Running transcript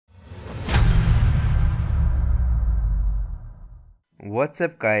What's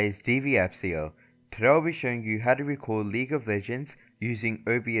up guys, DvApps here. Today I'll be showing you how to record League of Legends using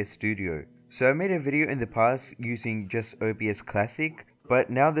OBS Studio. So I made a video in the past using just OBS Classic, but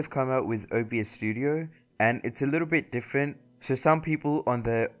now they've come out with OBS Studio and it's a little bit different. So some people on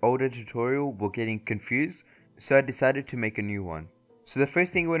the older tutorial were getting confused, so I decided to make a new one. So the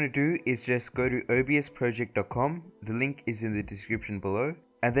first thing you want to do is just go to obsproject.com, the link is in the description below,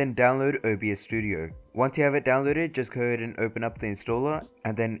 and then download OBS Studio. Once you have it downloaded, just go ahead and open up the installer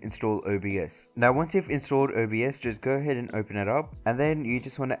and then install OBS. Now once you've installed OBS, just go ahead and open it up and then you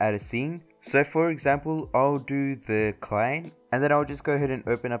just want to add a scene. So for example, I'll do the client and then I'll just go ahead and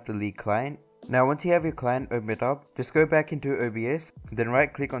open up the League client. Now once you have your client opened up, just go back into OBS, then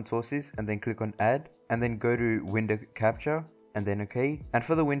right click on sources and then click on add and then go to window capture and then OK. And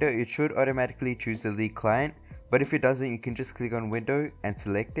for the window, it should automatically choose the League client. But if it doesn't, you can just click on window and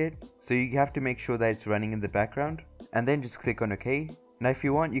select it. So you have to make sure that it's running in the background and then just click on OK. Now if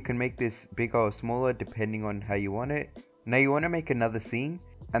you want, you can make this bigger or smaller depending on how you want it. Now you want to make another scene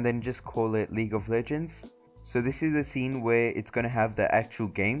and then just call it League of Legends. So this is the scene where it's going to have the actual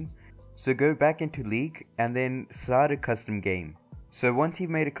game. So go back into League and then start a custom game. So once you've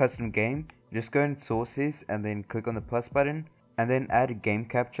made a custom game, just go in sources and then click on the plus button and then add a game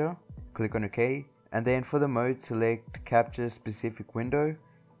capture. Click on OK. And then for the mode, select capture specific window,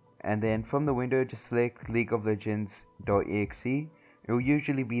 and then from the window just select League of Legends.exe. It will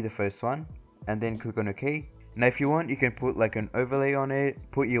usually be the first one, and then click on OK. Now if you want, you can put like an overlay on it,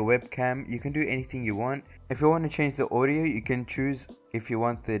 put your webcam, you can do anything you want. If you want to change the audio, you can choose if you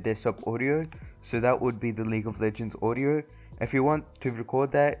want the desktop audio, so that would be the League of Legends audio. If you want to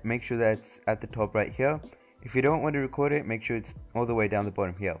record that, make sure that's at the top right here. If you don't want to record it, make sure it's all the way down the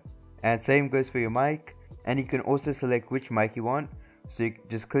bottom here. And same goes for your mic, and you can also select which mic you want. So you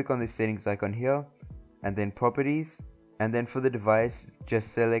just click on the settings icon here and then properties, and then for the device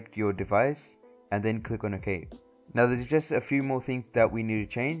just select your device and then click on OK. Now there's just a few more things that we need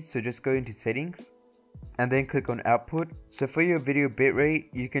to change, so just go into settings and then click on output. So for your video bitrate,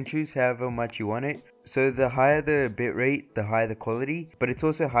 you can choose however much you want it. So the higher the bitrate, the higher the quality, but it's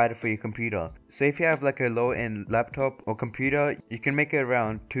also higher for your computer. So if you have like a low end laptop or computer, you can make it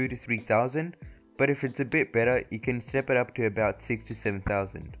around 2,000 to 3,000. But if it's a bit better, you can step it up to about 6,000 to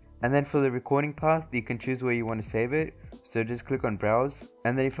 7,000. And then for the recording path, you can choose where you want to save it. So just click on browse.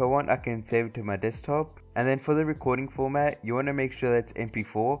 And then if I want, I can save it to my desktop. And then for the recording format, you want to make sure that's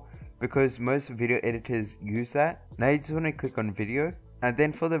MP4 because most video editors use that. Now you just want to click on video. And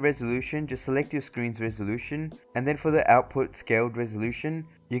then for the resolution, just select your screen's resolution. And then for the output scaled resolution,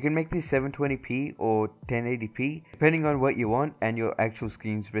 you can make this 720p or 1080p depending on what you want and your actual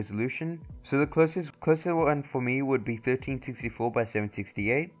screen's resolution. So the closest one for me would be 1364 by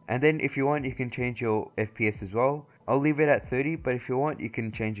 768. And then if you want, you can change your FPS as well. I'll leave it at 30, but if you want, you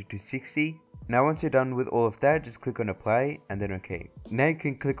can change it to 60. Now once you're done with all of that, just click on apply and then OK. Now you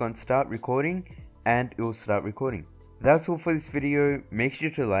can click on start recording and it will start recording. That's all for this video. Make sure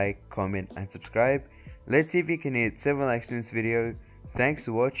to like, comment and subscribe. Let's see if you can hit 7 likes in this video. Thanks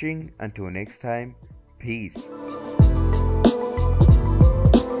for watching. Until next time, peace.